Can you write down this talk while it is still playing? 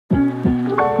Hello,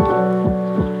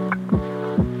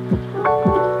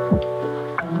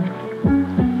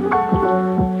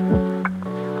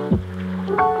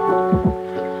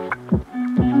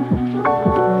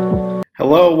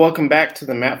 welcome back to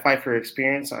the Matt Pfeiffer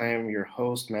Experience. I am your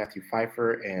host, Matthew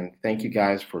Pfeiffer, and thank you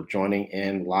guys for joining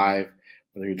in live,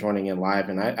 whether you're joining in live.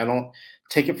 And I don't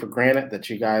take it for granted that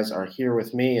you guys are here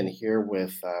with me and here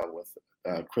with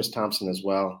Chris Thompson as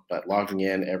well, but logging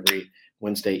in every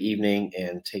Wednesday evening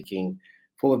and taking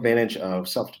full advantage of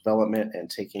self-development and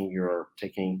taking your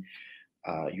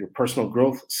personal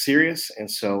growth serious. And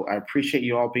so I appreciate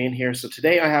you all being here. So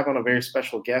today I have on a very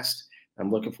special guest. I'm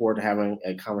looking forward to having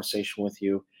a conversation with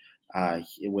you,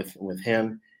 with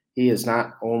him. He is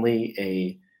not only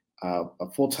a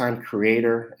full-time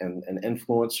creator and an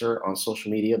influencer on social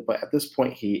media, but at this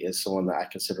point, he is someone that I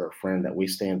consider a friend, that we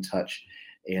stay in touch.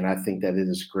 And I think that it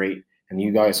is great. And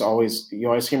you always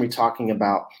hear me talking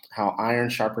about how iron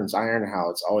sharpens iron, how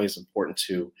it's always important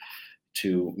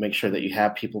to make sure that you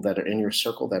have people that are in your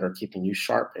circle that are keeping you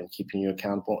sharp and keeping you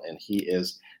accountable. And he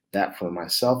is that for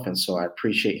myself. And so I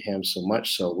appreciate him so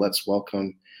much. So let's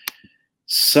welcome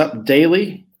Sup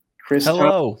Daily, Chris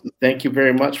Hello. Thompson. Thank you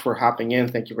very much for hopping in.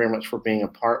 Thank you very much for being a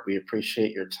part. We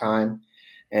appreciate your time.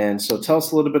 And so tell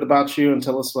us a little bit about you and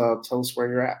tell us where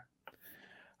you're at.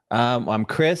 I'm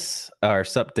Chris, or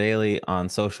Sup Daily on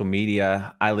social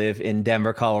media. I live in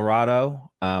Denver,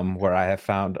 Colorado, where I have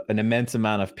found an immense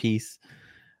amount of peace.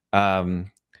 Yeah,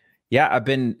 I've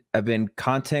been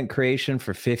content creation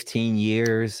for 15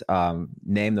 years.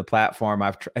 Name the platform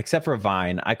except for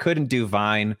Vine. I couldn't do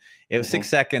Vine. It was 6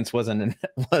 seconds wasn't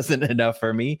enough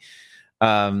for me.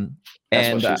 That's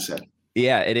what she said.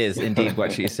 Yeah, it is indeed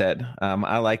what she said.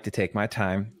 I like to take my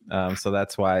time, so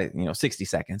that's why 60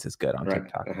 seconds is good on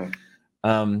TikTok.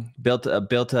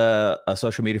 Built a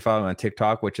social media following on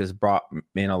TikTok, which has brought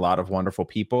in a lot of wonderful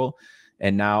people.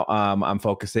 And now I'm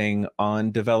focusing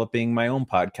on developing my own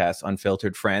podcast,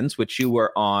 Unfiltered Friends, which you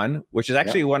were on, which is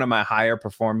actually one of my higher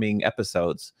performing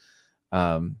episodes.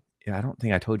 Yeah, I don't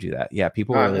think I told you that. Yeah,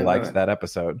 people really liked that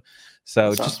episode. So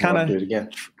that's just awesome. kind of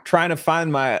trying to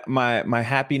find my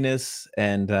happiness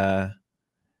and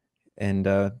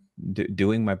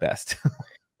doing my best.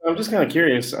 I'm just kind of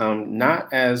curious,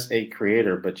 not as a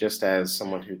creator, but just as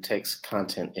someone who takes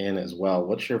content in as well.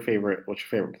 What's your favorite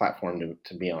platform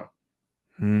to be on?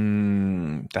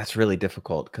 That's really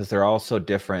difficult because they're all so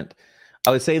different. I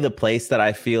would say the place that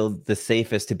I feel the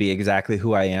safest to be exactly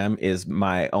who I am is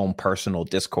my own personal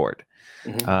Discord.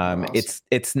 Awesome. It's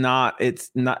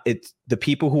the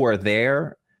people who are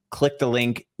there, click the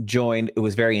link, join. It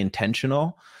was very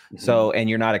intentional. So, and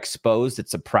you're not exposed.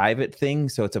 It's a private thing.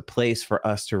 So it's a place for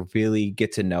us to really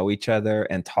get to know each other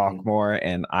and talk more.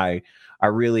 And I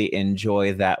really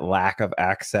enjoy that lack of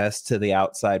access to the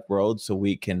outside world. So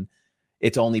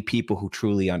it's only people who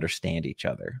truly understand each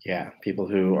other. Yeah, people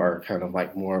who are kind of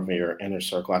like more of your inner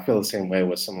circle. I feel the same way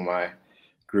with some of my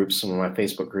groups, some of my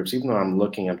Facebook groups. Even though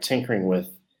I'm tinkering with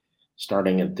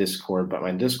starting a Discord, but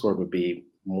my Discord would be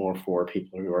more for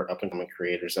people who are up and coming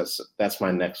creators. That's my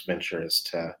next venture, is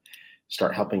to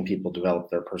start helping people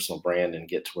develop their personal brand and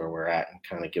get to where we're at and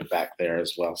kind of give back there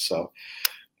as well. So,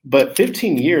 but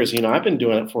 15 years, I've been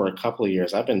doing it for a couple of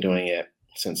years. I've been doing it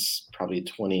since probably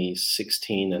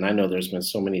 2016. And I know there's been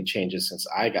so many changes since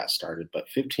I got started, but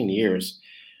 15 years.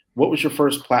 What was your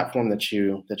first platform that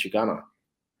you got on?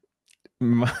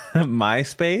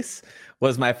 MySpace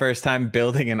was my first time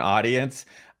building an audience.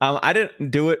 I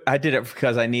didn't do it. I did it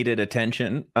because I needed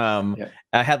attention. I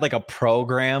had like a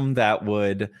program that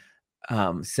would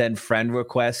send friend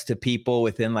requests to people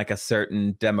within like a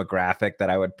certain demographic that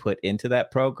I would put into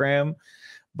that program.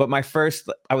 But my first,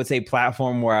 I would say,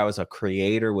 platform where I was a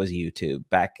creator was YouTube.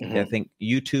 I think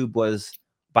YouTube was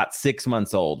about 6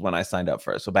 months old when I signed up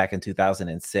for it. So back in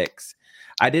 2006,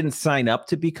 I didn't sign up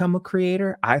to become a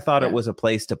creator. I thought it was a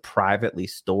place to privately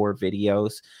store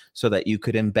videos so that you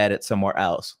could embed it somewhere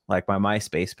else, like my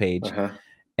MySpace page.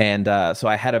 And so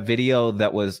I had a video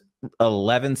that was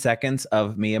 11 seconds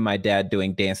of me and my dad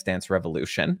doing Dance Dance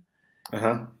Revolution.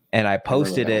 And I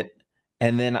posted it.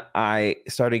 And then I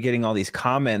started getting all these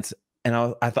comments, and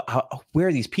I thought, where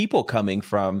are these people coming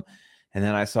from? And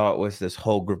then I saw it was this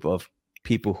whole group of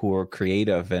people who were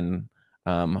creative, and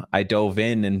I dove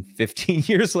in, and 15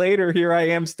 years later, here I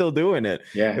am still doing it.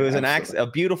 Yeah, it was a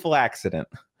beautiful accident.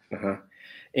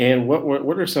 And what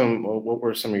were some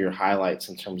of your highlights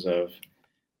in terms of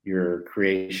your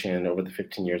creation over the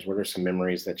 15 years? What are some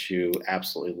memories that you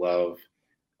absolutely love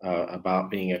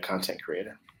about being a content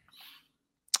creator?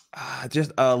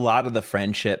 Just a lot of the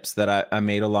friendships that I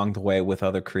made along the way with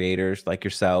other creators like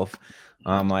yourself.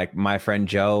 Like my friend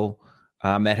Joe,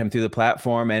 Met him through the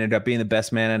platform, ended up being the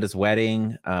best man at his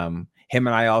wedding. Him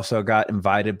and I also got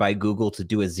invited by Google to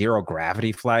do a zero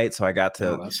gravity flight. So I got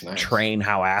to that's nice. train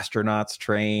how astronauts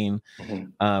train.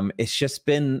 It's just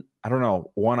been, I don't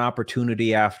know, one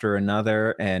opportunity after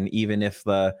another. And even if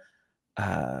the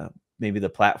maybe the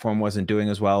platform wasn't doing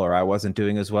as well, or I wasn't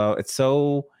doing as well, it's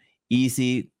so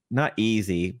easy, not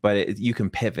easy, but you can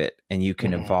pivot and you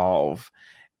can evolve.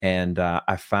 And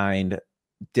I find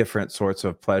different sorts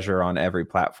of pleasure on every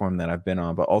platform that I've been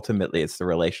on, but ultimately it's the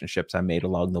relationships I made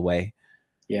along the way.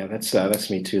 Yeah, that's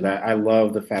me too. That I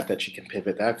love the fact that you can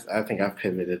pivot. That I think I've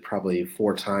pivoted probably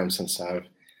 4 times since I've,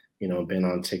 been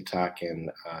on TikTok,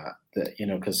 and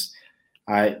because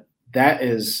that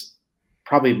is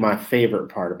probably my favorite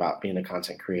part about being a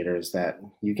content creator is that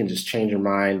you can just change your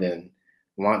mind and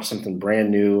launch something brand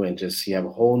new, and just you have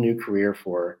a whole new career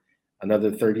for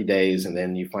another 30 days, and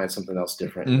then you find something else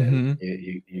different, and then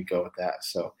you go with that.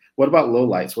 So what about low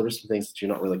lights? What are some things that you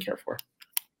don't really care for?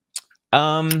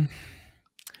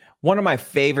 One of my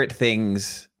favorite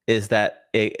things is that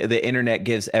the internet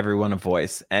gives everyone a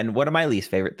voice. And one of my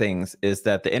least favorite things is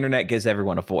that the internet gives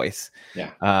everyone a voice.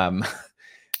 Yeah.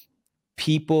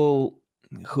 People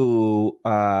who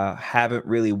haven't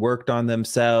really worked on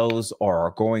themselves or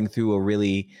are going through a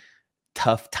really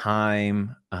tough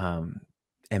time,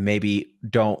 and maybe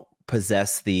don't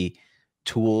possess the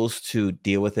tools to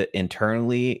deal with it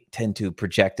internally, tend to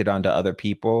project it onto other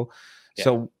people. Yeah.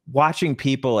 So watching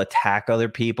people attack other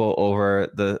people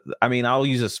over I'll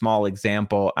use a small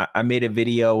example. I made a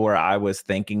video where I was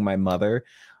thanking my mother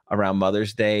around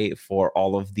Mother's Day for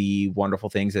all of the wonderful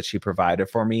things that she provided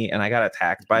for me. And I got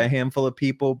attacked by a handful of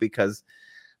people because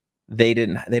they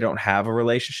don't have a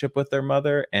relationship with their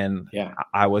mother. And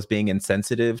I was being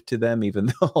insensitive to them,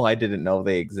 even though I didn't know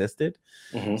they existed.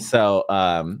 So,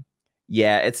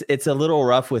 yeah, it's a little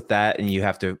rough with that, and you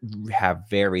have to have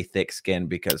very thick skin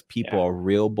because people are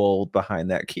real bold behind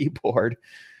that keyboard.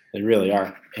 They really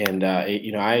are, and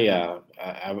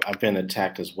I've been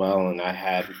attacked as well, and I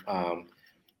had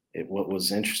what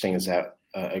was interesting is that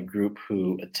a group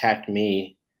who attacked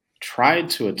me tried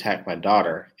to attack my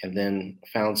daughter, and then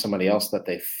found somebody else that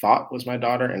they thought was my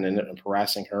daughter, and ended up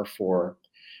harassing her for,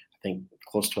 I think,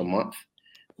 close to a month.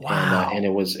 Wow. And it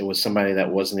was somebody that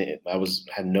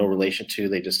had no relation to.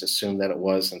 They just assumed that it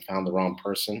was and found the wrong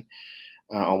person.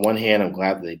 On one hand, I'm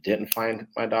glad that they didn't find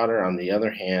my daughter. On the other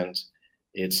hand,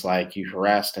 it's like you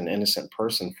harassed an innocent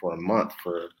person for a month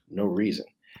for no reason.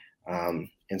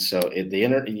 And so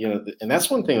and that's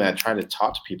one thing that I try to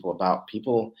talk to people about.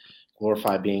 People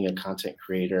glorify being a content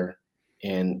creator,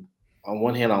 and on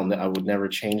one hand, I would never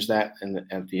change that, and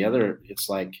at the other, it's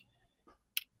like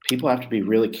people have to be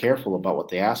really careful about what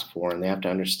they ask for, and they have to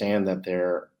understand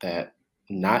that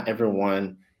not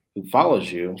everyone who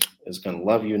follows you is going to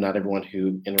love you. Not everyone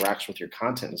who interacts with your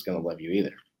content is going to love you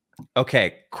either.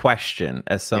 Okay, question.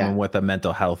 As someone with a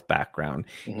mental health background,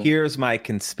 here's my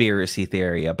conspiracy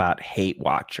theory about hate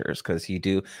watchers, because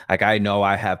I know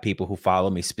I have people who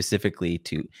follow me specifically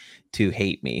to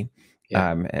hate me.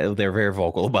 They're very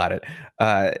vocal about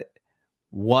it.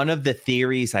 One of the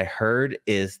theories I heard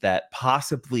is that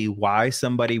possibly why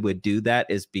somebody would do that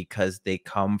is because they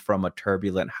come from a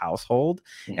turbulent household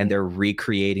and they're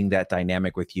recreating that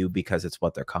dynamic with you because it's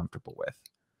what they're comfortable with.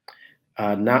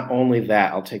 Not only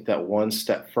that, I'll take that one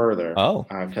step further. Oh,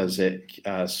 because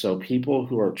so people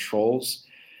who are trolls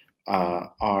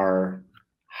are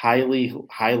highly,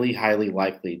 highly, highly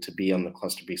likely to be on the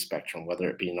cluster B spectrum, whether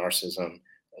it be narcissism,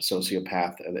 a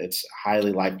sociopath. It's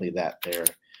highly likely that they're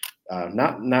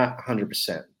not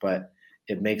 100%, but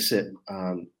it makes it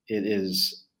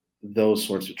is those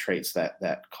sorts of traits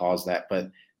that cause that, but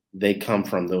they come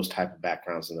from those type of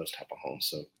backgrounds and those type of homes.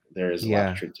 So there is a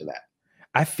lot of truth to that.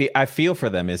 I feel for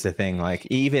them is the thing. Like,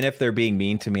 even if they're being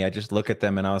mean to me, I just look at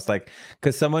them and I was like,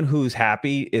 because someone who's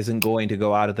happy isn't going to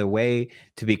go out of their way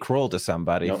to be cruel to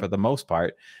somebody for the most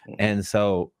part. And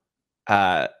so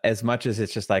as much as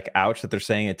it's just like, ouch, that they're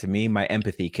saying it to me, my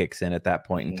empathy kicks in at that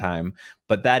point in time.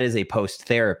 But that is a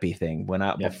post-therapy thing.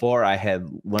 Before I had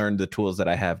learned the tools that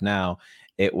I have now,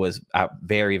 it was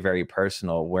very, very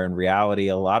personal, where in reality,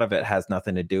 a lot of it has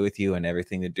nothing to do with you and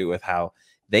everything to do with how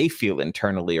they feel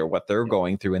internally or what they're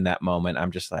going through in that moment.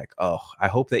 I'm just like, oh, I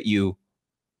hope that you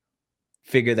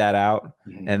figure that out.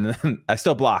 And then I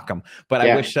still block them, but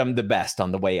I wish them the best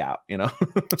on the way out,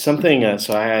 Something.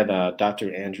 So I had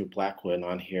Dr. Andrew Blackwood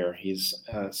on here. He's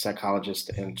a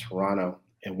psychologist in Toronto.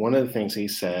 And one of the things he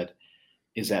said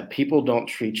is that people don't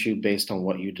treat you based on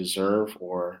what you deserve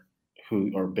or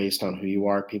based on who you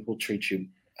are. People treat you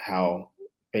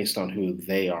based on who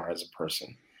they are as a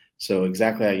person. So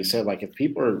exactly how you said, like if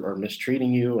people are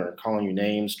mistreating you or calling you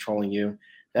names, trolling you,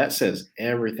 that says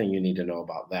everything you need to know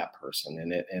about that person.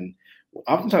 And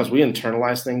oftentimes we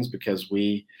internalize things because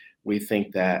we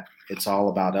think that it's all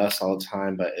about us all the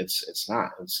time, but it's not.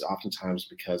 It's oftentimes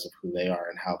because of who they are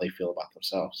and how they feel about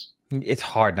themselves. It's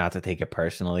hard not to take it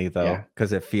personally Yeah. though,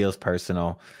 because it feels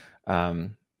personal.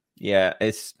 Um, yeah,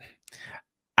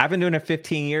 I've been doing it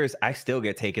 15 years. I still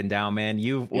get taken down, man.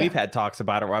 We've Yeah. had talks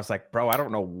about it where I was like, bro, I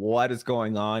don't know what is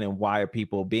going on and why are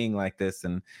people being like this.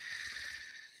 And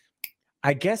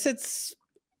I guess it's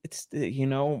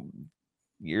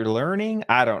you're learning.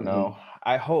 I don't Hmm. know.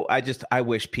 I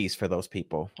wish peace for those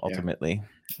people Yeah. ultimately.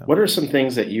 So. What are some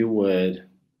things that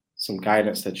some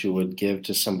guidance that you would give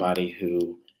to somebody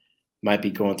who might be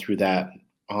going through that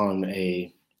on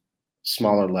a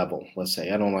smaller level? Let's say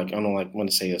I don't like want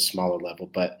to say a smaller level,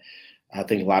 but I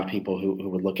think a lot of people who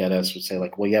would look at us would say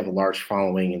like, well, you have a large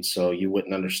following, and so you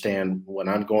wouldn't understand what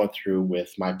I'm going through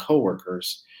with my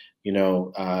coworkers, in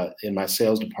my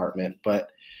sales department. But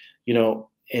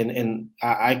and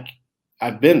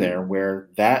I've been there where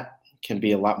that can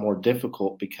be a lot more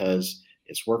difficult because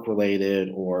it's work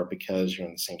related or because you're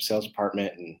in the same sales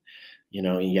department and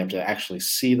you have to actually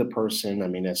see the person. I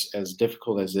mean, as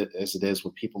difficult as it is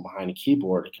with people behind a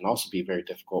keyboard, it can also be very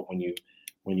difficult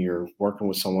when you're working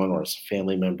with someone or as a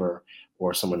family member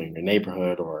or someone in your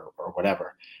neighborhood or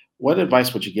whatever. What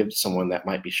advice would you give to someone that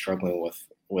might be struggling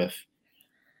with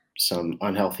some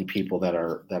unhealthy people that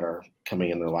are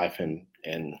coming in their life and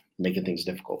making things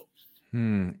difficult?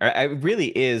 It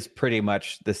really is pretty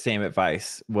much the same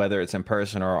advice, whether it's in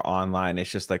person or online.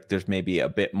 It's just like there's maybe a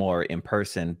bit more in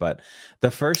person, but the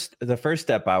first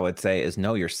step I would say is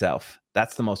know yourself.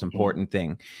 That's the most Mhm. important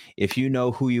thing. If you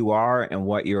know who you are and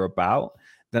what you're about,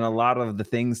 then a lot of the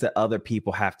things that other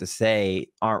people have to say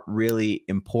aren't really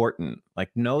important. Like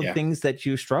know Yeah. things that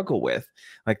you struggle with.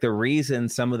 Like the reason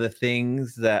some of the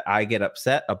things that I do get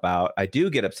upset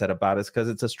about is because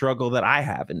it's a struggle that I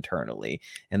have internally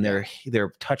and Yeah.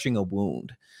 they're touching a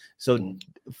wound. So Mhm.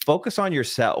 focus on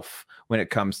yourself when it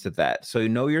comes to that. So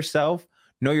know yourself,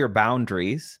 know your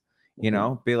boundaries,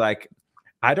 Mhm. be like,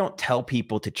 I don't tell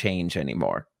people to change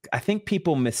anymore. I think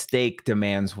people mistake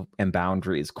demands and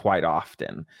boundaries quite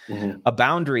often. Mhm. A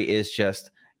boundary is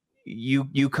just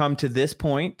you come to this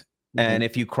point, and Mhm.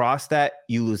 if you cross that,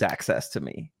 you lose access to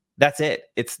me. That's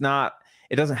it. It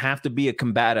doesn't have to be a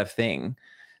combative thing.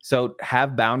 So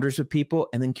have boundaries with people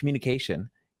and then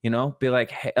communication. Be like,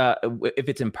 hey, if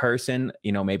it's in person,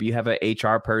 maybe you have an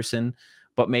HR person,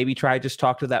 but maybe try just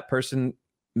talk to that person.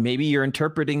 Maybe you're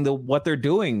interpreting what they're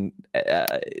doing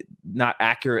not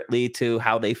accurately to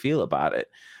how they feel about it.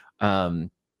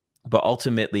 Um, but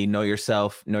ultimately know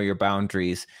yourself, know your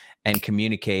boundaries, and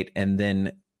communicate. And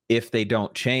then if they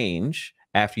don't change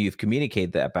after you've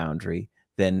communicated that boundary,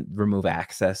 then remove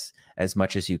access as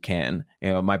much as you can.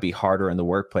 It might be harder in the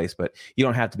workplace, but you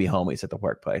don't have to be homies at the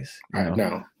workplace. No, you don't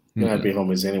have to Mm-mm. be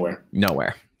homies anywhere.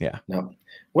 Nowhere. Yeah. No.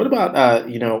 What about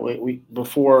we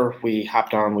before we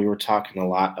hopped on, we were talking a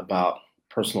lot about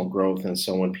personal growth, and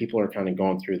so when people are kind of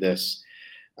going through this,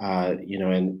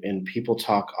 and people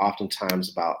talk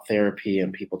oftentimes about therapy,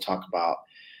 and people talk about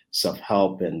self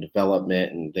help and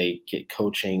development, and they get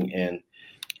coaching, and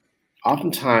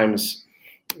oftentimes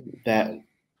that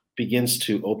begins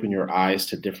to open your eyes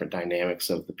to different dynamics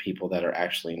of the people that are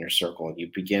actually in your circle, and you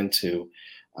begin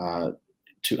uh,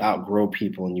 to outgrow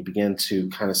people, and you begin to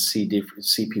kind of see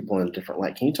people in a different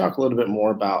light. Can you talk a little bit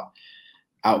more about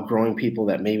outgrowing people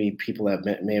that maybe people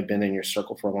may have been in your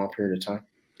circle for a long period of time?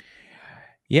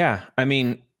 Yeah, I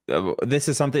mean, this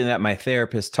is something that my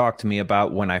therapist talked to me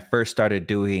about when I first started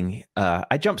doing.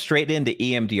 I jumped straight into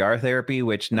EMDR therapy,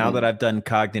 which now that Mhm. I've done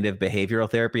cognitive behavioral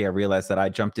therapy, I realized that I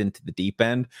jumped into the deep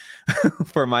end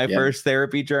for my Yeah. first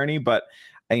therapy journey. But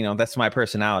that's my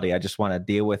personality. I just want to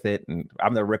deal with it, and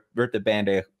I'm the rip the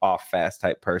band-aid off fast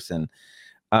type person.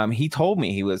 He told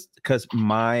me he was because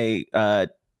my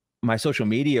social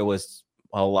media was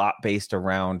a lot based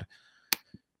around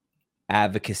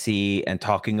advocacy and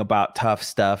talking about tough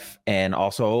stuff and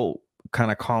also kind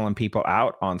of calling people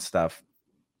out on stuff.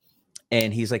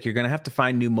 And he's like, you're going to have to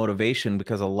find new motivation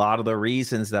because a lot of the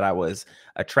reasons that I was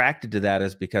attracted to that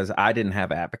is because I didn't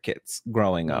have advocates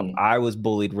growing up. Mhm. I was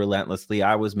bullied relentlessly.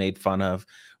 I was made fun of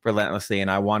relentlessly. And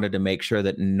I wanted to make sure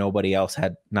that nobody else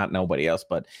had, not nobody else,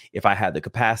 but if I had the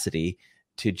capacity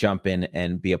to jump in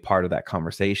and be a part of that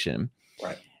conversation.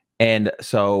 Right. And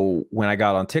so when I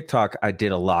got on TikTok, I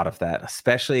did a lot of that,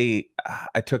 especially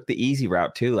I took the easy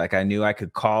route too. Like I knew I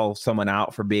could call someone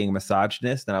out for being a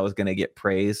misogynist and I was going to get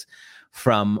praise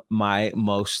from my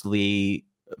mostly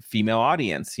female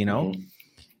audience. Mhm.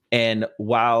 And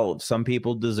while some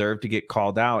people deserve to get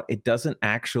called out, it doesn't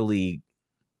actually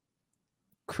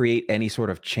create any sort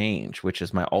of change, which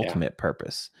is my ultimate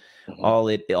purpose. Mm-hmm.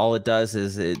 All it does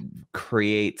is it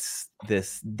creates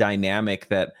this dynamic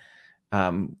that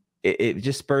it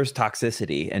just spurs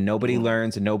toxicity, and nobody mm-hmm.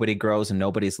 learns and nobody grows and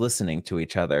nobody's listening to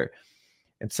each other.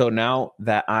 And so now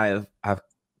that I've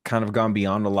kind of gone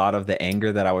beyond a lot of the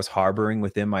anger that I was harboring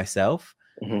within myself,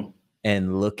 mm-hmm.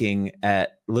 and looking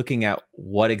at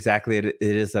what exactly it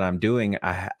is that I'm doing,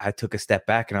 I took a step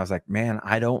back and I was like, man,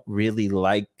 I don't really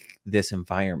like this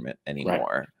environment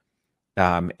anymore.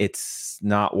 Right. It's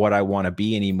not what I want to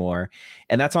be anymore.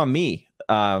 And that's on me.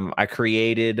 I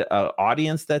created an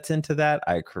audience that's into that.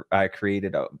 I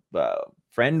created a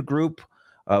friend group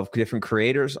of different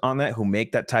creators on that who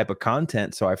make that type of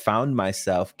content. So I found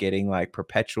myself getting like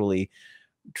perpetually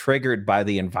triggered by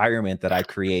the environment that I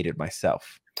created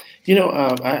myself.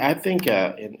 I think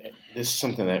this is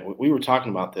something that we were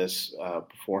talking about this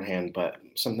beforehand, but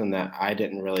something that I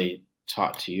didn't really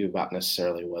talk to you about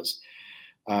necessarily was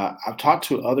I've talked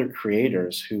to other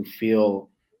creators who feel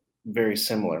very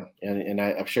similar. And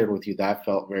I've shared with you that I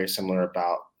felt very similar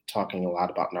about talking a lot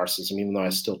about narcissism, even though I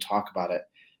still talk about it.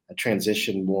 I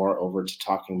transitioned more over to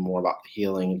talking more about the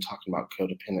healing and talking about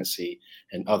codependency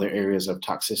and other areas of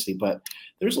toxicity. But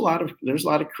there's a lot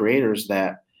of creators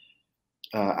that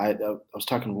I was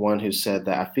talking to one who said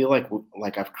that I feel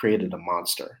like I've created a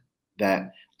monster,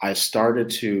 that I started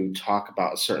to talk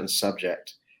about a certain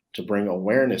subject to bring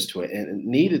awareness to it, and it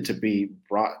needed to be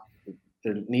brought.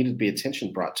 There needed to be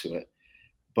attention brought to it,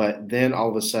 but then all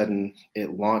of a sudden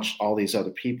it launched all these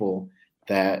other people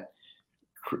that.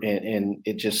 And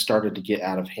it just started to get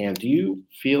out of hand. Do you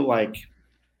feel like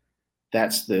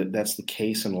that's the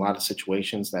case in a lot of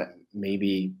situations, that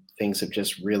maybe things have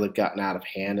just really gotten out of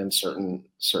hand in certain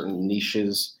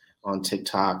niches on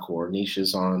TikTok or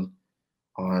niches on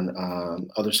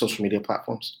other social media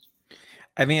platforms?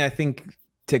 I mean, I think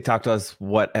TikTok does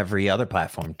what every other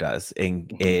platform does, and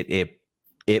mm-hmm.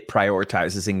 it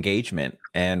prioritizes engagement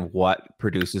and what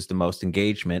produces the most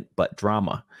engagement, but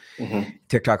drama. Mm-hmm.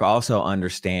 TikTok also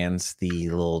understands the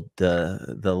little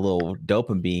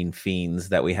dopamine fiends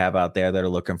that we have out there that are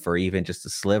looking for even just a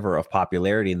sliver of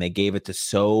popularity, and they gave it to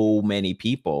so many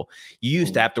people. You used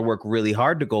mm-hmm. to have to work really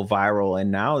hard to go viral,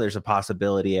 and now there's a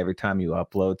possibility every time you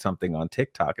upload something on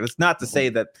TikTok. And it's not to mm-hmm. say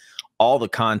that all the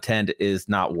content is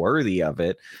not worthy of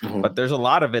it, mm-hmm. but there's a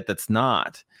lot of it that's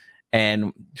not.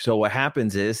 And so what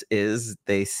happens is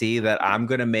they see that I'm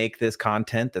going to make this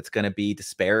content that's going to be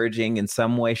disparaging in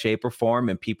some way, shape, or form,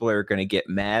 and people are going to get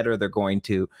mad, or they're going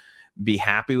to be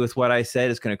happy with what I said.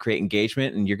 It's going to create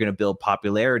engagement, and you're going to build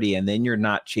popularity, and then you're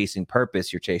not chasing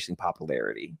purpose, you're chasing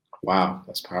popularity. Wow,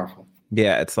 that's powerful.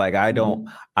 Yeah, it's like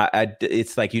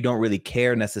it's like you don't really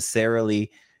care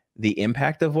necessarily the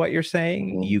impact of what you're saying.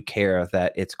 Mm-hmm. You care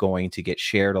that it's going to get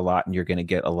shared a lot and you're going to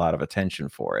get a lot of attention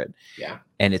for it. Yeah.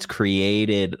 And it's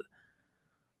created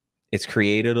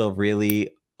a really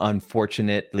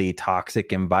unfortunately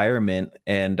toxic environment.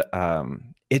 And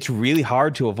it's really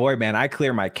hard to avoid, man. I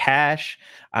clear my cache.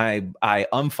 I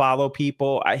unfollow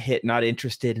people. I hit not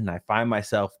interested, and I find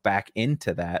myself back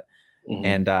into that. Mm-hmm.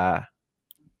 And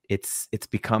it's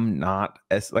become not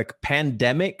as like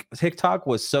pandemic. TikTok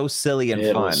was so silly and fun.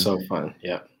 It was so fun.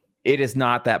 Yeah. It is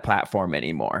not that platform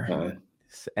anymore.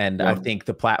 And I think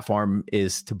the platform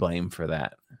is to blame for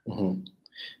that.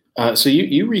 Mm-hmm. So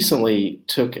you recently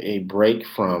took a break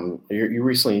from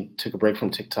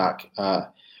TikTok.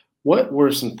 What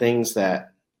were some things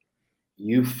that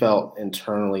you felt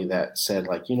internally that said,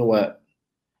 like, you know what,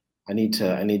 I need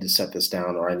to set this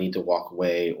down, or I need to walk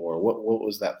away, or what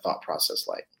was that thought process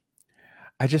like?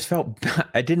 I just felt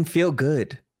I didn't feel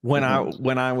good when I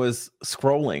was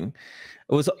scrolling.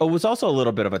 It was also a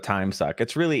little bit of a time suck.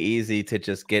 It's really easy to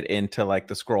just get into like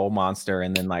the scroll monster,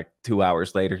 and then like 2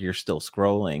 hours later you're still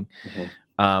scrolling.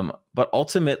 Mm-hmm. But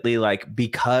ultimately, like,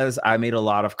 because I made a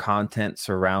lot of content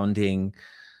surrounding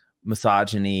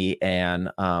misogyny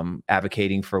and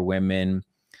advocating for women,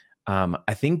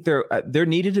 I think there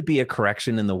needed to be a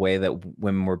correction in the way that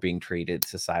women were being treated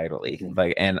societally. Mm-hmm.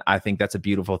 Like, and I think that's a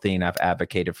beautiful thing. I've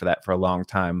advocated for that for a long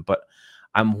time, but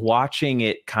I'm watching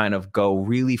it kind of go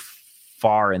really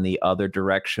far in the other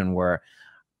direction, where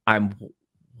I'm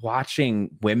watching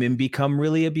women become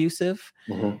really abusive.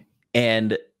 Mm-hmm.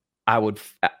 And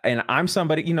I'm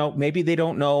somebody, you know, maybe they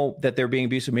don't know that they're being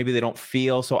abusive. Maybe they don't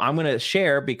feel. So I'm going to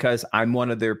share because I'm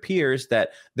one of their peers,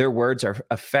 that their words are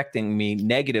affecting me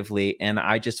negatively. And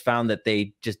I just found that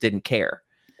they just didn't care.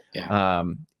 Yeah.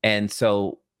 And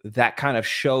so that kind of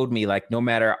showed me, like, no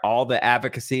matter all the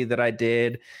advocacy that I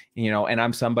did, and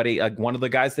I'm somebody, like one of the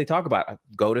guys they talk about,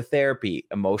 go to therapy,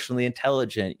 emotionally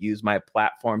intelligent, use my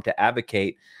platform to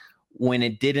advocate. When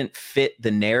it didn't fit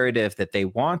the narrative that they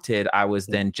wanted, I was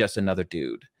then just another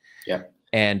dude. Yeah.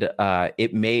 And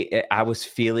I was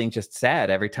feeling just sad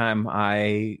every time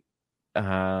I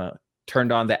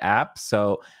turned on the app.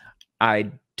 So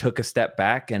I took a step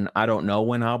back, and I don't know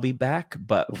when I'll be back,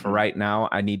 but for right now,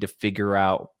 I need to figure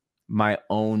out my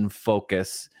own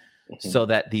focus so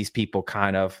that these people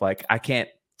kind of, like, I can't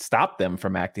stop them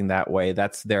from acting that way.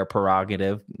 That's their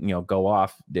prerogative. Go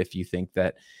off if you think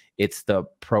that it's the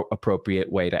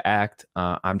appropriate way to act.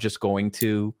 I'm just going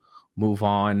to move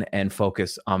on and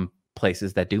focus on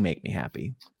places that do make me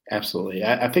happy. Absolutely.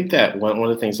 I think that one of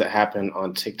the things that happened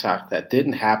on TikTok that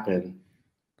didn't happen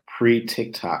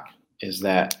pre-TikTok is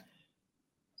that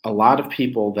a lot of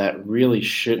people that really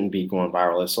shouldn't be going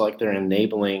viral, it's like they're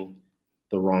enabling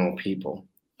the wrong people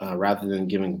rather than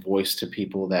giving voice to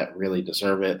people that really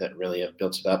deserve it, that really have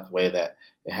built it up the way that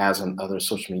it has on other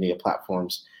social media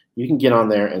platforms. You can get on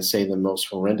there and say the most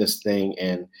horrendous thing,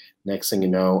 and next thing you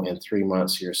know, in 3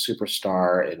 months, you're a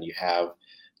superstar and you have,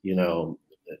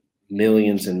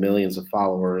 millions and millions of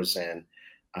followers, and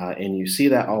you see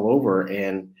that all over,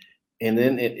 and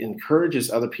then it encourages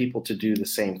other people to do the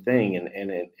same thing, and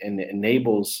it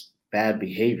enables bad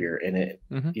behavior, and it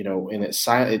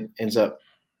it ends up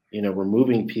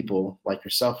removing people like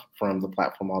yourself from the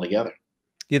platform altogether.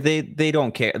 Yeah, they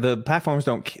don't care. The platforms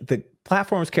don't. The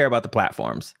platforms care about the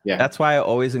platforms. Yeah, that's why I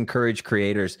always encourage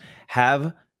creators,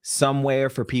 have somewhere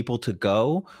for people to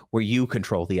go where you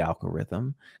control the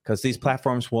algorithm, because these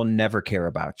platforms will never care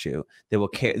about you. They will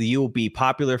care. You will be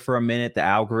popular for a minute, the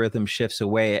algorithm shifts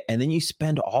away, and then you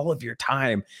spend all of your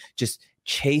time just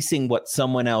chasing what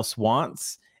someone else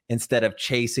wants instead of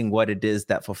chasing what it is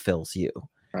that fulfills you.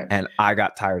 Right. And I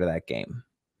got tired of that game.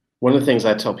 One of the things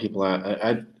I tell people,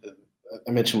 I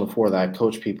mentioned before that I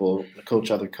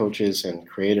coach other coaches and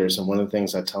creators, and one of the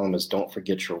things I tell them is don't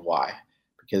forget your why.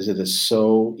 Because it is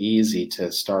so easy to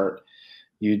start.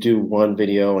 You do one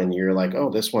video and you're like, oh,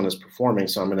 this one is performing,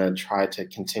 so I'm going to try to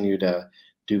continue to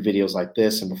do videos like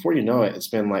this. And before you know it, it's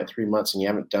been like 3 months and you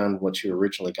haven't done what you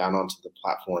originally got onto the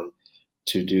platform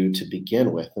to do to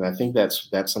begin with. And I think that's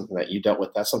something that you dealt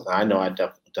with. That's something I know I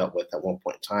dealt with at one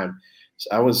point in time.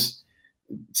 So I was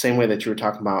same way that you were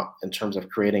talking about in terms of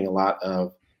creating a lot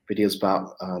of videos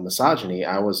about misogyny.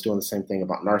 I was doing the same thing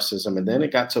about narcissism. And then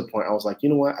it got to a point I was like, you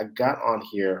know what? I got on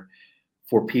here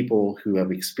for people who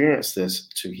have experienced this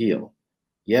to heal.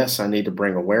 Yes, I need to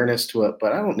bring awareness to it,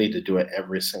 but I don't need to do it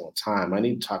every single time. I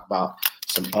need to talk about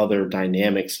some other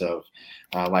dynamics of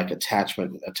like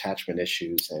attachment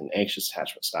issues and anxious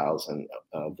attachment styles and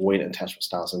avoidant attachment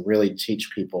styles, and really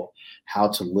teach people how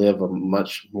to live a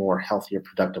much more healthier,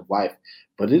 productive life.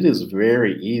 But it is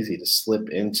very easy to slide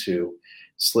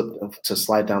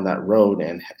down that road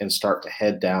and start to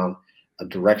head down a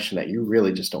direction that you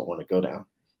really just don't want to go down.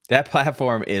 That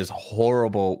platform is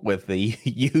horrible with the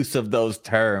use of those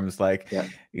terms, like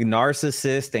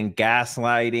narcissist and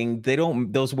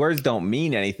gaslighting. Those words don't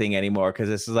mean anything anymore, because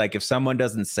this is like, if someone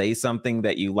doesn't say something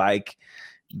that you like,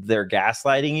 they're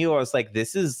gaslighting you. I was like,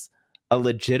 this is a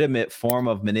legitimate form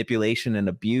of manipulation and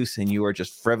abuse, and you are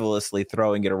just frivolously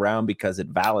throwing it around because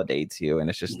it validates you. And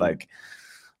it's just like,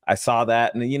 I saw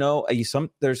that, and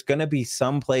there's going to be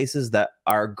some places that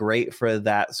are great for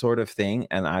that sort of thing,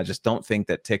 and I just don't think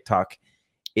that TikTok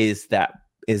is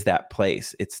that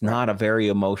place. It's not a very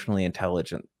emotionally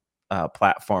intelligent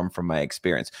platform from my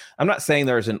experience. I'm not saying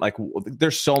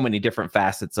there's so many different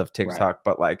facets of TikTok,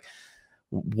 but like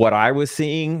what I was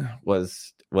seeing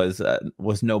was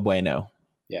no bueno.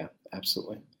 Yeah,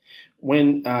 absolutely.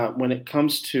 When it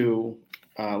comes to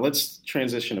let's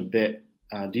transition a bit.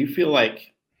 Do you feel like,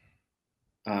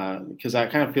 because I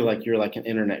kind of feel like you're like an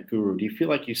internet guru, do you feel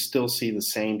like you still see the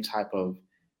same type of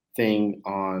thing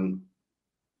on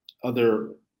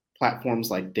other platforms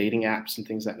like dating apps and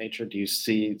things of that nature? Do you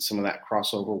see some of that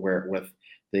crossover where with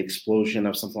the explosion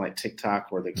of something like TikTok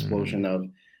or the explosion of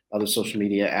other social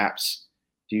media apps?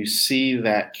 Do you see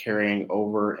that carrying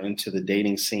over into the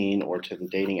dating scene or to the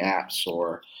dating apps,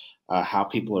 or how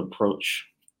people approach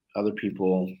other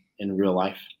people in real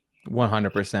life?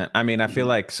 100%. I mean, I feel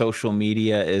like social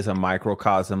media is a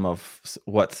microcosm of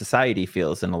what society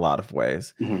feels in a lot of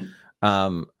ways.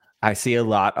 I see a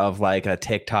lot of like a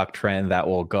TikTok trend that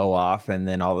will go off, and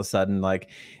then all of a sudden, like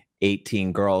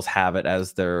 18 girls have it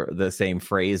as the same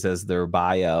phrase as their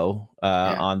bio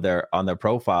on their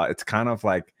profile. It's kind of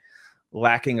like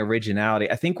lacking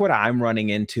originality. I think what I'm running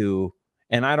into,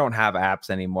 and I don't have apps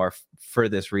anymore for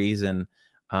this reason,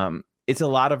 it's a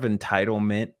lot of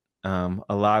entitlement,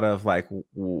 a lot of like,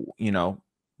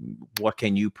 what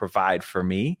can you provide for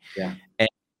me? Yeah. And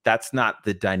that's not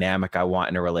the dynamic I want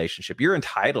in a relationship. You're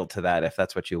entitled to that if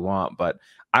that's what you want, but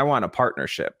I want a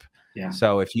partnership. Yeah.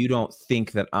 So if you don't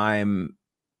think that I'm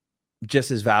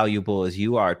just as valuable as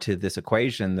you are to this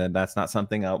equation, then that's not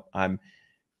something I'm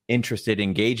interested in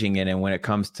engaging in. And when it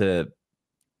comes to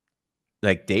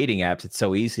like dating apps, it's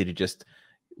so easy to just,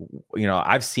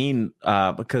 I've seen,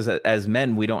 because as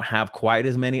men, we don't have quite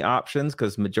as many options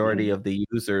because majority of the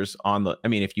users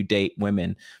if you date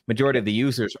women, majority of the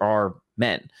users are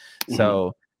men.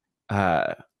 So,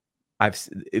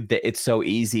 it's so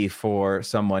easy for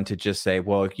someone to just say,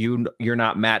 well, you're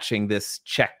not matching this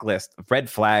checklist. Red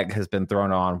flag has been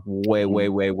thrown on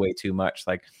way too much.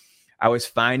 Like, I was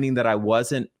finding that I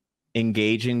wasn't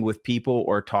engaging with people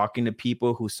or talking to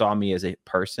people who saw me as a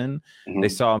person. They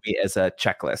saw me as a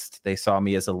checklist. They saw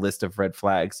me as a list of red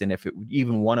flags. And if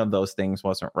even one of those things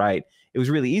wasn't right, it was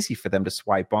really easy for them to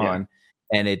swipe on.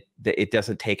 And it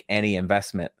doesn't take any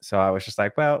investment. So I was just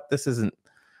like, well, this isn't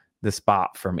the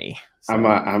spot for me. So.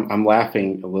 I'm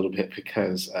laughing a little bit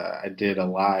because I did a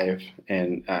live,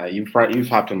 and you've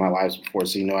hopped in my lives before,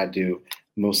 so I do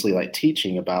mostly like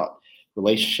teaching about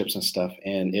relationships and stuff.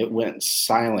 And it went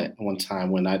silent one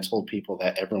time when I told people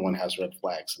that everyone has red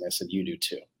flags, and I said, "You do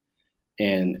too."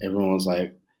 And everyone was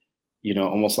like,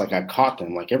 almost like I caught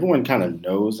them. Like, everyone kind of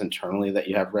knows internally that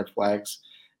you have red flags,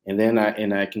 and then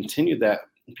I continued that.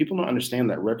 People don't understand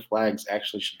that red flags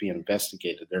actually should be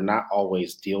investigated. They're not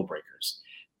always deal breakers.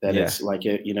 That it's like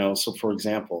So, for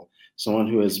example, someone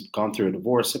who has gone through a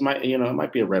divorce, it might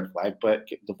be a red flag, but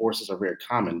divorces are very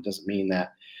common. It doesn't mean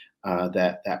that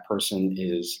that person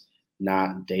is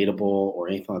not dateable or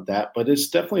anything like that. But it's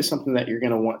definitely something that you're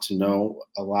going to want to know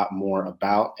a lot more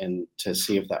about, and to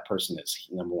see if that person is,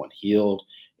 number one, healed,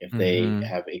 if they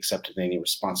have accepted any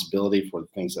responsibility for the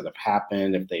things that have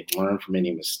happened, if they've learned from any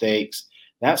mistakes,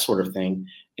 that sort of thing.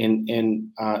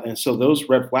 And so those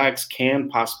red flags can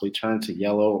possibly turn to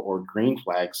yellow or green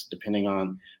flags depending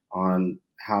on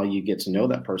how you get to know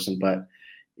that person. But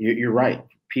you're right.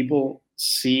 People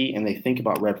see and they think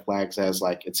about red flags as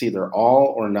like it's either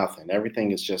all or nothing.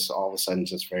 Everything is just all of a sudden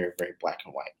just very, very black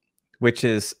and white. Which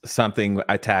is something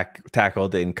I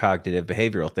tackled in cognitive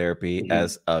behavioral therapy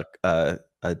as a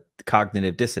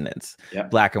cognitive dissonance,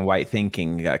 black and white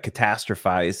thinking,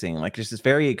 catastrophizing, like just it's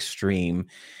very extreme.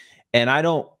 And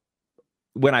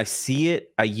when I see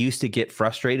it, I used to get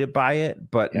frustrated by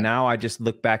it, but now I just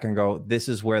look back and go, this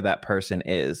is where that person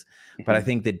is. But I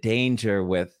think the danger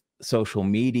with social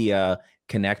media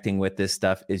connecting with this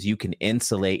stuff is you can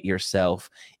insulate yourself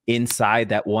inside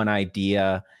that one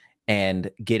idea and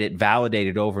get it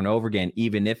validated over and over again,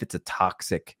 even if it's a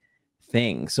toxic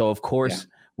thing. So of course,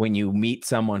 when you meet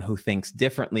someone who thinks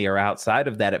differently or outside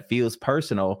of that, it feels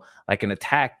personal, like an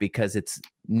attack, because it's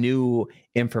new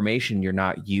information you're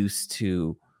not used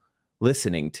to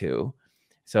listening to.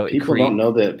 So people don't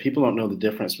know the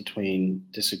difference between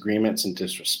disagreements and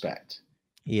disrespect.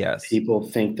 Yes. People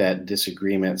think that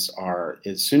disagreements are,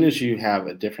 as soon as you have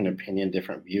a different opinion,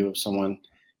 different view of someone,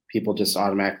 people just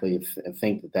automatically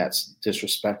think that that's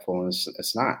disrespectful, and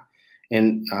it's not.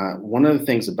 And one of the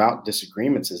things about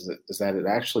disagreements is that it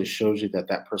actually shows you that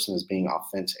that person is being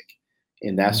authentic.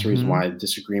 And that's the reason why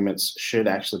disagreements should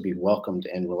actually be welcomed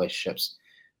in relationships.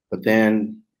 But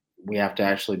then we have to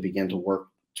actually begin to work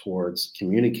towards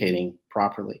communicating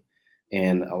properly.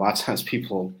 And a lot of times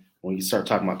people, when you start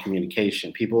talking about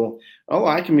communication, people, oh,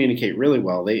 I communicate really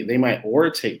well. They might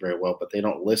orate very well, but they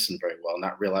don't listen very well,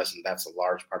 not realizing that's a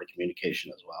large part of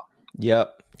communication as well.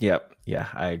 Yep. Yeah,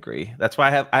 I agree. That's why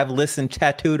I have listen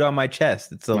tattooed on my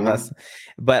chest. It's a less,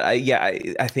 but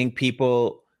I think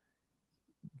people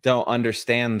don't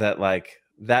understand that, like,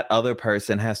 that other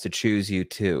person has to choose you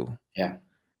too. Yeah.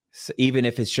 So even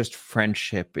if it's just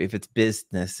friendship, if it's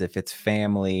business, if it's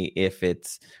family, if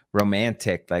it's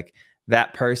romantic, like,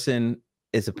 that person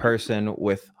is a person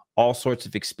with all sorts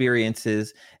of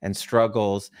experiences and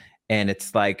struggles. And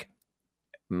it's like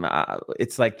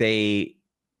they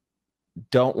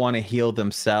don't want to heal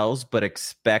themselves, but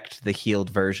expect the healed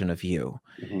version of you.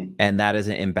 And that is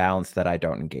an imbalance that I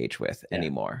don't engage with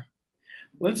anymore.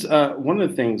 Let's one of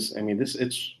the things, I mean,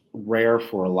 it's rare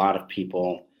for a lot of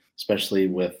people, especially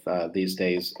with these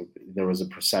days. There was a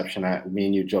perception, me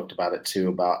and you joked about it too,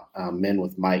 about men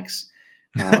with mics.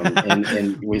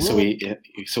 And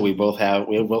we both have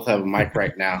a mic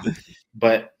right now.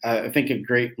 But I think a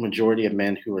great majority of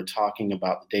men who are talking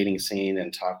about the dating scene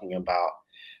and talking about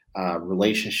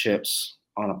relationships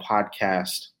on a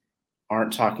podcast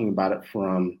aren't talking about it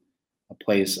from a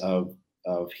place of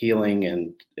of healing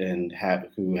and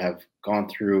who have gone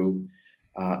through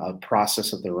a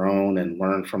process of their own and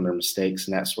learned from their mistakes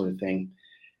and that sort of thing.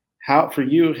 How for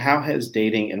you? How has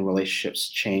dating and relationships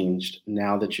changed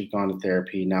now that you've gone to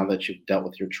therapy? Now that you've dealt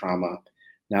with your trauma?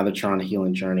 Now that you're on a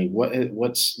healing journey,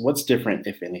 what's different,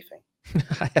 if anything?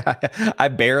 I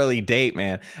barely date,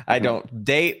 man. I Mhm, don't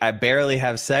date. I barely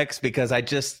have sex because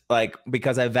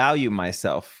because I value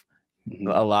myself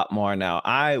mhm, a lot more now.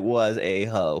 I was a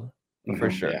hoe for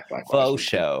sure. yeah, likewise, Faux me too.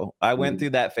 show. I went Mhm, through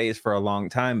that phase for a long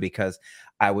time because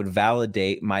I would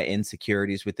validate my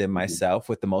insecurities within mhm, myself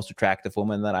with the most attractive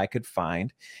woman that I could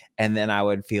find. And then I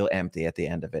would feel empty at the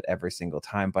end of it every single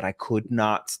time. But I could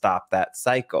not stop that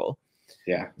cycle.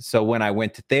 yeah. So when I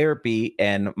went to therapy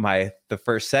and the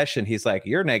first session, he's like,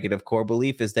 your negative core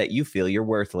belief is that you feel you're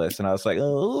worthless. And I was like,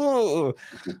 oh,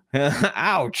 Mhm,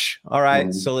 ouch. All right.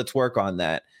 mhm, So let's work on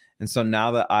that. And so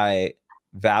now that I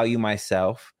value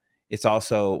myself, it's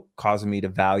also causing me to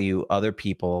value other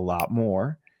people a lot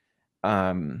more.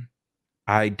 Um,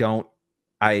 I don't,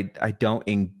 I don't,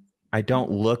 I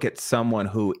don't look at someone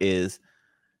who is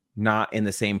not in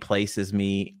the same place as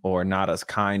me or not as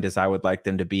kind as I would like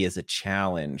them to be as a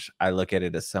challenge. I look at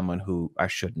it as someone who I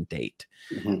shouldn't date,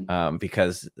 mhm,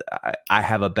 because I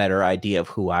have a better idea of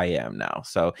who I am now.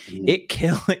 So mhm.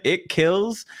 it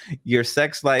kills your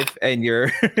sex life and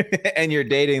your and your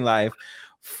dating life.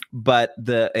 But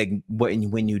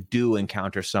when you do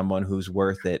encounter someone who's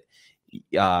worth it,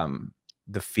 um,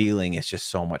 the feeling is just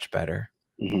so much better.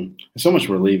 So much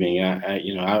relieving.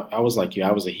 I was like you.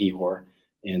 I was a he whore,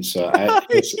 and so I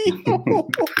it's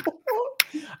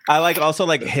I also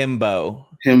like himbo.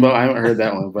 himbo. I haven't heard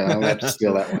that one, but I'm gonna have to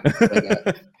steal that one.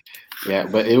 But yeah,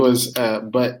 but it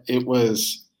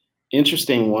was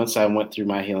interesting once I went through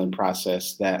my healing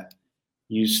process that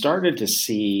you started to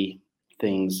see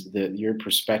things that your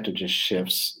perspective just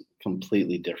shifts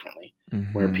completely differently.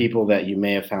 Where Hmm. people that you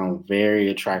may have found very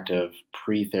attractive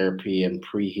pre-therapy and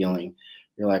pre-healing,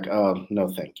 you're like, oh no,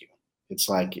 thank you. It's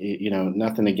like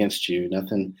nothing against you,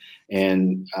 nothing,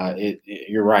 and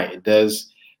you're right. It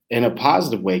does, in a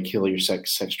positive way, kill your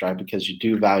sex drive because you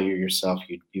do value yourself.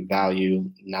 You value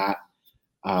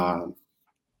um,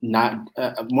 not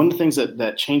one of the things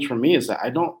that changed for me is that I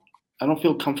don't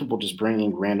feel comfortable just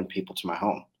bringing random people to my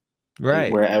home.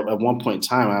 Right. Where at one point in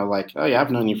time I was like, oh yeah,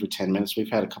 I've known you for 10 minutes. We've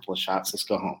had a couple of shots. Let's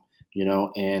go home.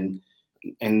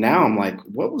 And now I'm like,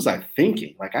 what was I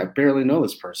thinking? Like I barely know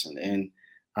this person,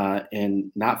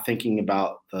 and not thinking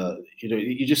about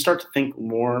you just start to think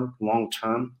more the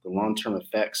long term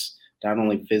effects, not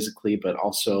only physically but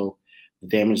also the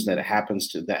damage that happens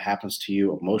to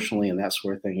you emotionally and that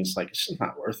sort of thing. It's like it's just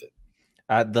not worth it.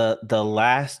 The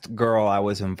last girl I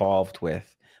was involved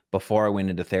with before I went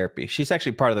into therapy, she's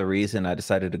actually part of the reason I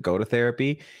decided to go to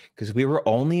therapy because we were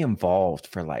only involved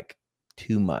for like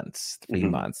 2 months, three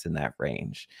Hmm. months in that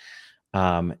range.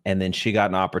 And then she got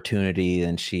an opportunity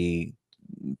and she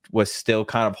was still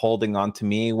kind of holding on to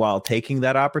me while taking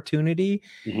that opportunity.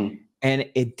 Hmm. And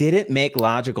it didn't make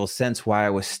logical sense why I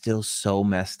was still so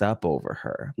messed up over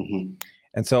her. Hmm.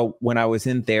 And so when I was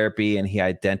in therapy and he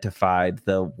identified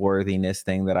the worthiness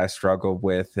thing that I struggled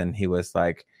with, and he was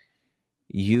like,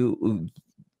 you,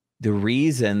 the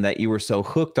reason that you were so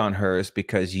hooked on her is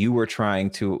because you were trying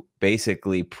to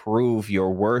basically prove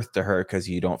your worth to her because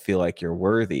you don't feel like you're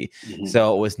worthy. Hmm.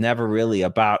 So it was never really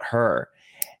about her.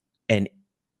 And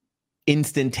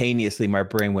instantaneously, my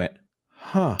brain went,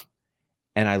 huh.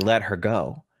 And I let her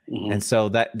go. And Hmm. so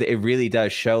that it really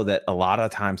does show that a lot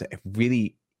of times it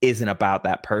really isn't about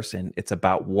that person. It's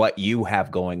about what you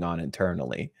have going on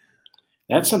internally.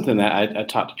 That's something that I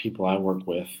talk to people I work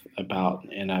with about,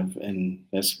 and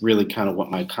that's really kind of what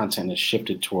my content has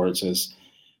shifted towards is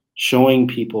showing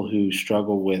people who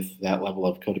struggle with that level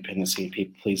of codependency and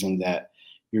people pleasing that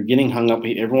you're getting hung up.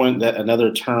 Everyone that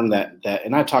another term that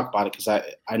and I talk about it because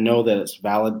I know that it's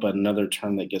valid, but another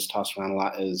term that gets tossed around a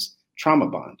lot is trauma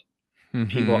bond.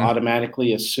 People Hmm.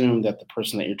 automatically assume that the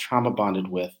person that you're trauma bonded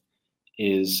with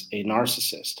is a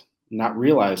narcissist, not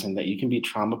realizing that you can be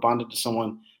trauma bonded to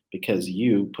someone because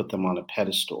you put them on a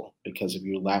pedestal because of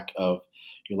your lack of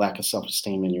self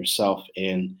esteem in yourself,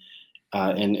 and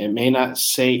it may not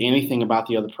say anything about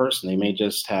the other person. They may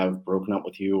just have broken up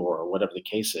with you or whatever the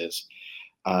case is.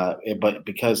 But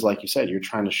because, like you said, you're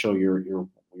trying to show your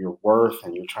worth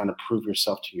and you're trying to prove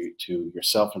yourself to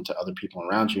yourself and to other people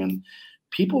around you, and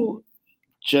people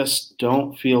just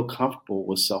don't feel comfortable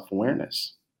with self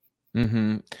awareness.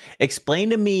 Hmm. Explain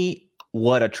to me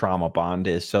what a trauma bond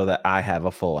is so that I have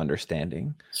a full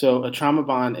understanding. So a trauma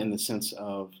bond in the sense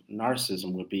of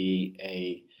narcissism would be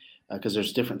because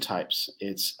there's different types.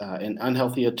 It's an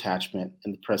unhealthy attachment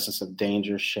in the presence of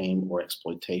danger, shame, or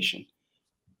exploitation.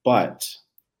 But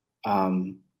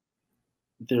um,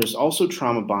 there's also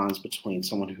trauma bonds between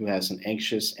someone who has an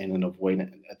anxious and an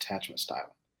avoidant attachment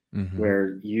style,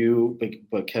 where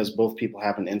because both people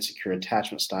have an insecure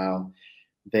attachment style,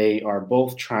 they are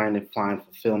both trying to find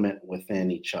fulfillment within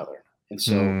each other. And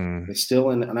so it's still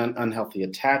an unhealthy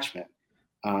attachment.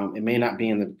 It may not be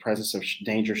in the presence of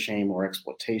danger, shame, or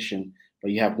exploitation, but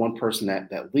you have one person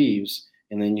that leaves,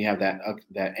 and then you have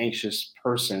that anxious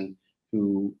person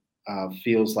who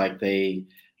feels like they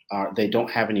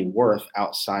don't have any worth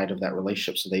outside of that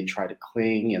relationship. So they try to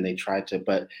cling and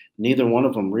but neither one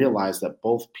of them realize that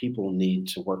both people need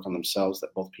to work on themselves,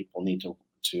 that both people need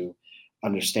to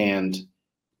understand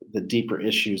the deeper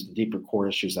issues, the deeper core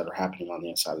issues that are happening on the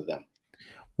inside of them.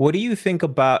 What do you think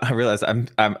about? I realize I'm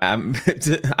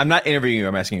not interviewing you.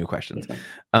 I'm asking you questions.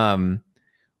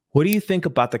 What do you think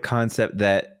about the concept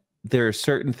that there are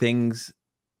certain things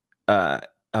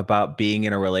about being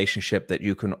in a relationship that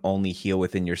you can only heal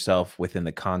within yourself within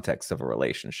the context of a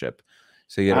relationship?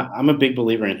 So I'm a big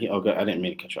believer in I didn't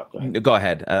mean to cut you off. Go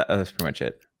ahead. That's pretty much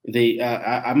it.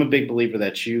 I'm a big believer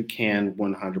that you can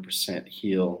 100%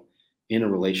 heal in a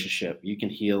relationship. You can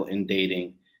heal in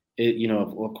dating.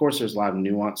 Of course, there's a lot of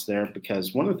nuance there,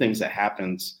 because one of the things that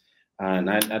happens, and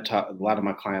I talk a lot of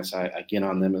my clients, I get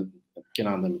on them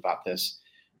about this.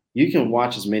 You can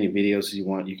watch as many videos as you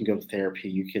want. You can go to therapy.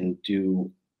 You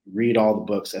can read all the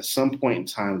books. At some point in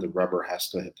time, the rubber has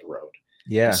to hit the road.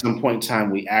 Yeah. At some point in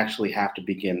time, we actually have to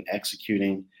begin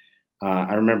executing.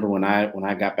 I remember when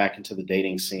I got back into the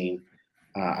dating scene,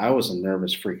 I was a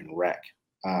nervous freaking wreck.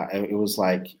 It was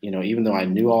like, even though I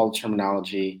knew all the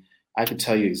terminology, I could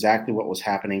tell you exactly what was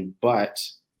happening, but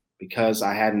because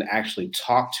I hadn't actually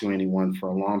talked to anyone for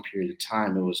a long period of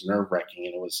time, it was nerve-wracking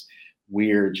and it was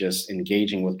weird just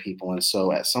engaging with people. And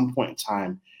so at some point in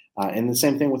time, and the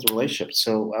same thing with the relationship.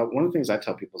 So one of the things I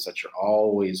tell people is that you're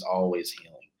always, always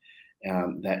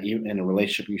healing. That you, in a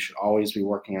relationship, you should always be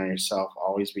working on yourself,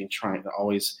 always be trying to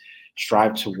always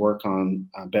strive to work on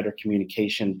better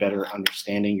communication, better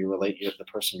understanding the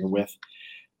person you're with.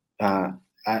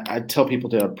 I tell people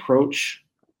to approach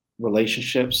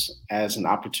relationships as an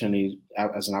opportunity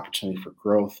for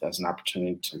growth, as an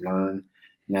opportunity to learn,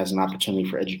 and as an opportunity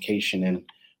for education. And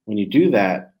when you do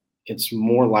that, it's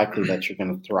more likely that you're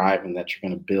going to thrive and that you're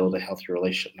going to build a healthier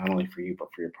relationship, not only for you, but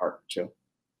for your partner too.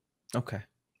 Okay.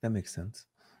 That makes sense.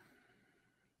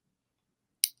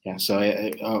 Yeah. So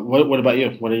what about you?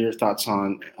 What are your thoughts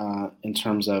on in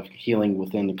terms of healing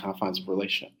within the confines of a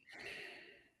relationship?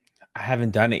 I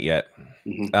haven't done it yet.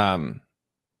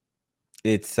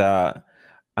 It's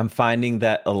I'm finding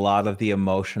that a lot of the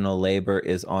emotional labor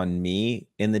is on me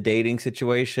in the dating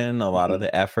situation. A lot of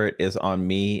the effort is on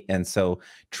me. And so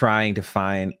trying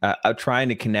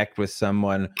to connect with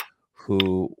someone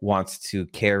who wants to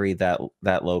carry that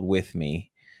load with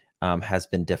me has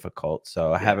been difficult.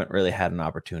 So I haven't really had an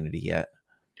opportunity yet.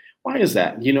 Why is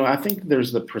that? I think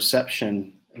there's the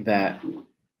perception that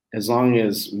as long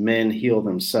as men heal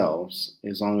themselves,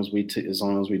 as long as we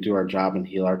do our job and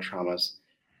heal our traumas,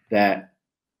 that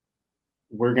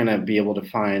we're going to be able to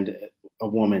find a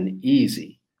woman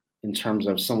easy, in terms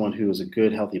of someone who is a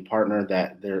good, healthy partner,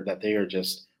 that they are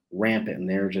just rampant and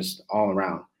they're just all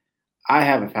around. I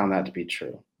haven't found that to be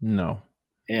true. No.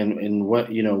 And what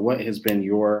has been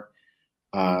your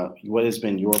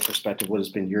perspective? What has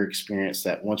been your experience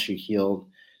that once you healed,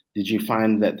 did you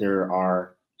find that there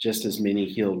are just as many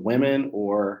healed women,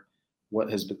 or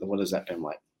what has that been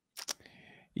like?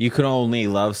 You can only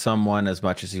love someone as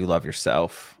much as you love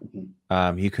yourself.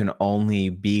 You can only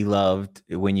be loved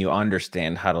when you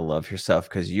understand how to love yourself,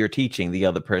 because you're teaching the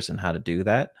other person how to do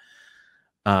that.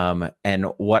 And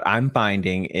what I'm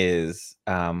finding is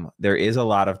there is a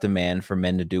lot of demand for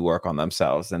men to do work on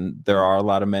themselves. And there are a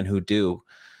lot of men who do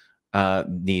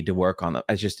need to work on them.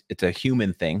 It's a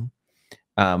human thing.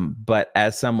 But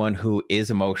as someone who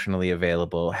is emotionally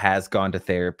available, has gone to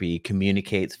therapy,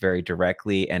 communicates very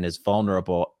directly, and is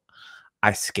vulnerable,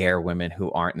 I scare women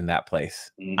who aren't in that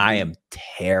place. I am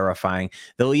terrifying.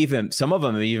 Some of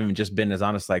them have even just been as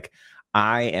honest, like,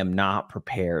 I am not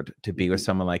prepared to be with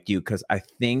someone like you, because I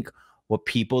think what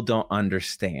people don't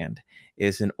understand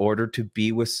is, in order to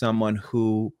be with someone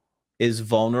who is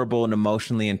vulnerable and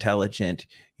emotionally intelligent,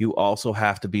 you also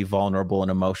have to be vulnerable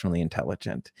and emotionally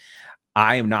intelligent.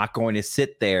 I am not going to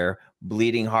sit there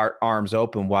bleeding heart, arms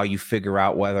open, while you figure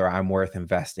out whether I'm worth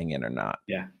investing in or not.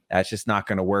 Yeah. That's just not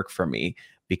going to work for me.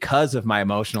 Because of my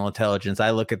emotional intelligence,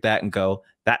 I look at that and go,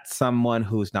 that's someone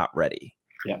who's not ready.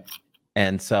 Yeah.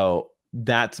 And so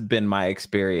that's been my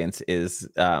experience. Is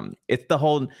it's the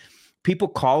whole, people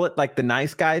call it like the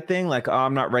nice guy thing, like, oh,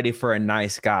 I'm not ready for a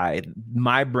nice guy.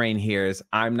 My brain hears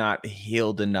I'm not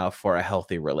healed enough for a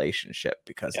healthy relationship,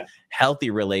 because healthy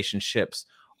relationships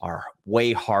are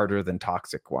way harder than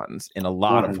toxic ones in a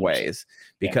lot 100%. Of ways,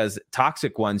 because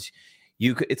toxic ones,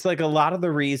 it's like a lot of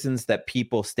the reasons that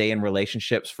people stay in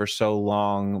relationships for so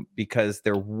long, because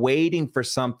they're waiting for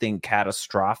something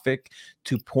catastrophic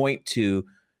to point to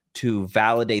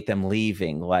validate them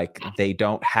leaving, like they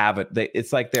don't have it.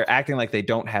 It's like they're acting like they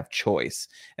don't have choice.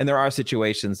 And there are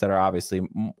situations that are obviously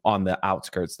on the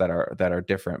outskirts that are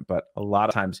different, but a lot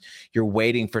of times you're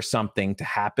waiting for something to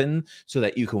happen so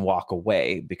that you can walk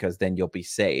away, because then you'll be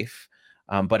safe.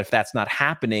 But if that's not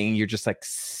happening, you're just like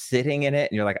sitting in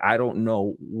it and you're like, I don't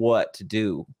know what to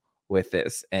do with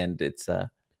this. And it's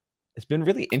been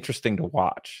really interesting to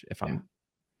watch.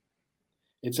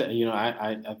 It's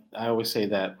I always say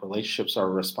that relationships are a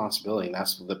responsibility, and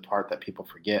that's the part that people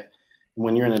forget.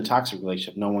 When you're in a toxic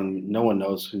relationship, no one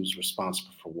knows who's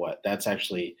responsible for what. That's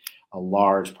actually a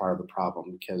large part of the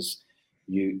problem, because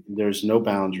there's no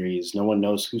boundaries. No one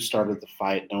knows who started the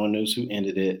fight. No one knows who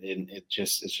ended it, and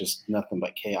it's just nothing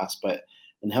but chaos. But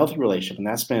in a healthy relationship, and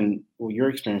that's been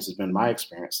your experience has been my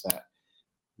experience, that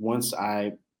once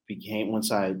I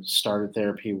started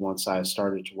therapy, once I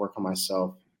started to work on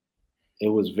myself, it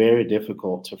was very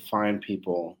difficult to find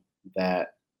people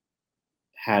that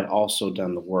had also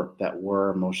done the work, that were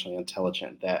emotionally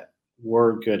intelligent, that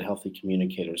were good, healthy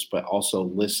communicators, but also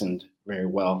listened very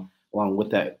well along with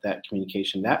that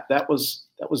communication. That was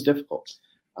difficult,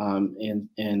 and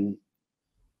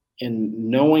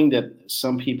knowing that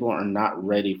some people are not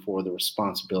ready for the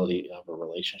responsibility of a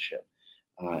relationship,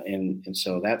 and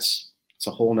so it's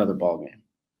a whole nother ballgame.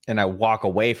 And I walk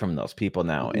away from those people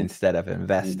now instead of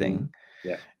investing. Mm-hmm.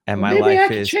 Yeah. And my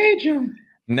life is change them.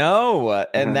 No,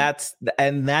 and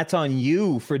that's on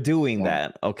you for doing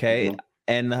that. Okay. Mm-hmm.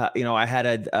 And I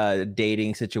had a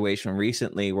dating situation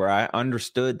recently where I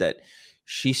understood that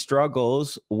she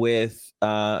struggles with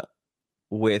being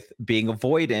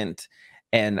avoidant,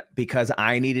 and because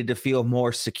I needed to feel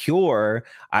more secure,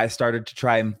 I started to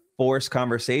try and force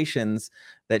conversations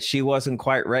that she wasn't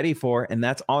quite ready for. And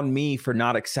that's on me for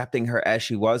not accepting her as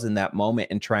she was in that moment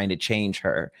and trying to change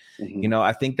her. Mm-hmm.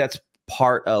 I think that's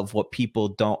part of what people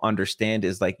don't understand,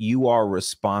 is like, you are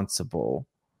responsible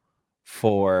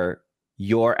for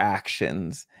your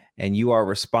actions, and you are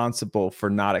responsible for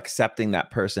not accepting that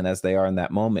person as they are in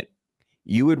that moment.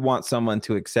 You would want someone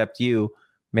to accept you.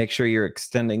 Make sure you're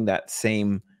extending that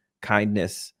same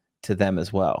kindness to them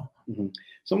as well. Mm-hmm.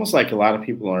 It's almost like a lot of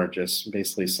people are just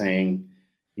basically saying,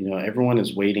 everyone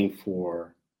is waiting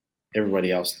for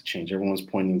everybody else to change. Everyone's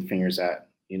pointing the fingers at,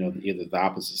 either the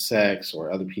opposite sex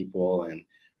or other people, and,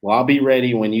 well, I'll be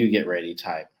ready when you get ready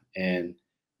type. And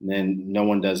then no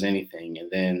one does anything.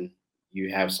 And then you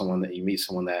meet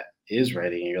someone that is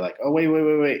ready, and you're like, oh,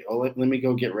 wait. Oh, let me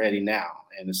go get ready now.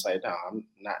 And it's like, no, I'm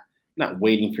not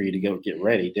waiting for you to go get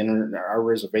ready. Dinner, our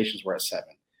reservations were at 7,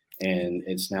 and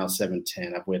it's now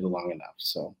 7:10. I've waited long enough.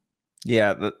 So.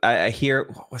 Yeah, I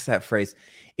hear, what's that phrase?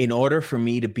 In order for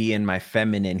me to be in my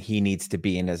feminine, he needs to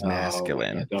be in his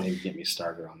masculine. Yeah, don't even get me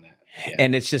started on that. Yeah.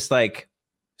 And it's just like,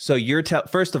 so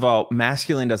first of all,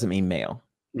 masculine doesn't mean male.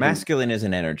 Mm-hmm. Masculine is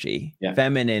an energy. Yeah.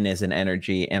 Feminine is an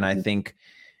energy. And I think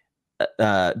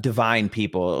divine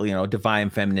people, divine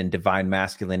feminine, divine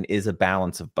masculine is a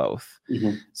balance of both.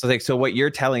 Mm-hmm. So what you're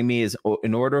telling me is,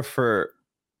 in order for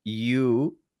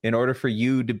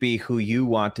you to be who you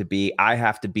want to be, I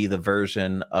have to be the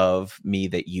version of me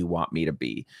that you want me to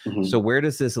be. Mm-hmm. So where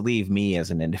does this leave me as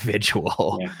an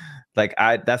individual? Yeah. Like,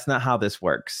 that's not how this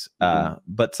works. Mm-hmm.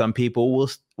 But some people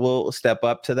will step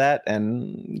up to that,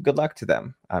 and good luck to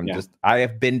them. I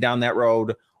have been down that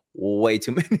road way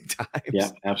too many times. Yeah,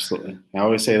 absolutely. I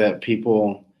always say that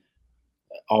people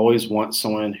always want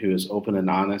someone who is open and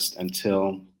honest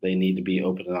until they need to be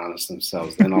open and honest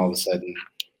themselves. Then all of a sudden,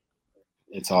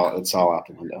 it's all out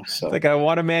the window. So, like, I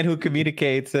want a man who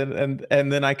communicates, and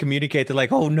then I communicate to,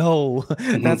 like, oh no,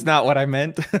 mm-hmm. That's not what I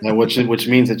meant. And which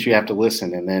means that you have to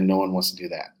listen, and then no one wants to do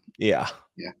that. Yeah.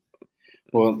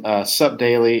 Well, Sup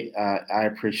Daily, I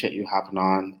appreciate you hopping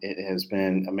on. It has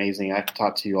been amazing. I could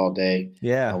talk to you all day.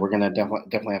 Yeah. We're gonna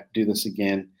definitely have to do this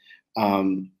again.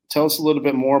 Tell us a little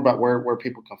bit more about where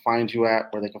people can find you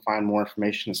at, where they can find more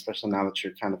information, especially now that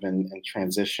you're kind of in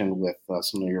transition with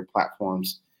some of your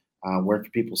platforms. Where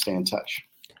can people stay in touch?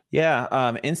 Yeah,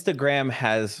 Instagram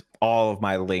has all of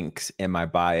my links in my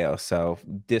bio. So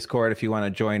Discord, if you want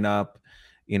to join up,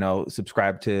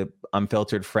 subscribe to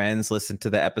Unfiltered Friends, listen to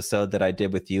the episode that I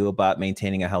did with you about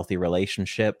maintaining a healthy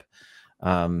relationship.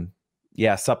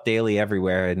 yeah, Sup Daily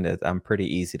everywhere, and I'm pretty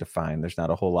easy to find. There's not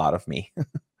a whole lot of me.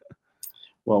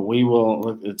 Well, we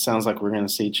will. It sounds like we're going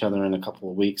to see each other in a couple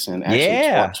of weeks, and actually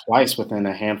Yeah. twice within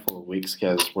a handful of weeks,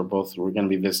 because we're going to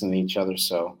be visiting each other.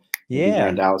 So you'll be here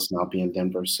in Yeah. Dallas, and I'll be in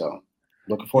Denver. So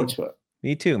looking forward to it.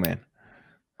 Me too, man.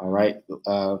 All right.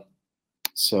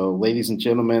 So, ladies and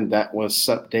gentlemen, that was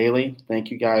Sup Daily.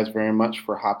 Thank you guys very much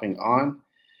for hopping on,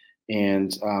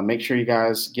 and make sure you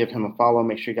guys give him a follow.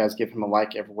 Make sure you guys give him a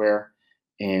like everywhere.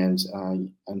 And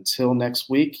until next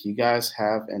week, you guys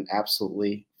have an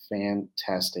absolutely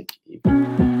fantastic evening.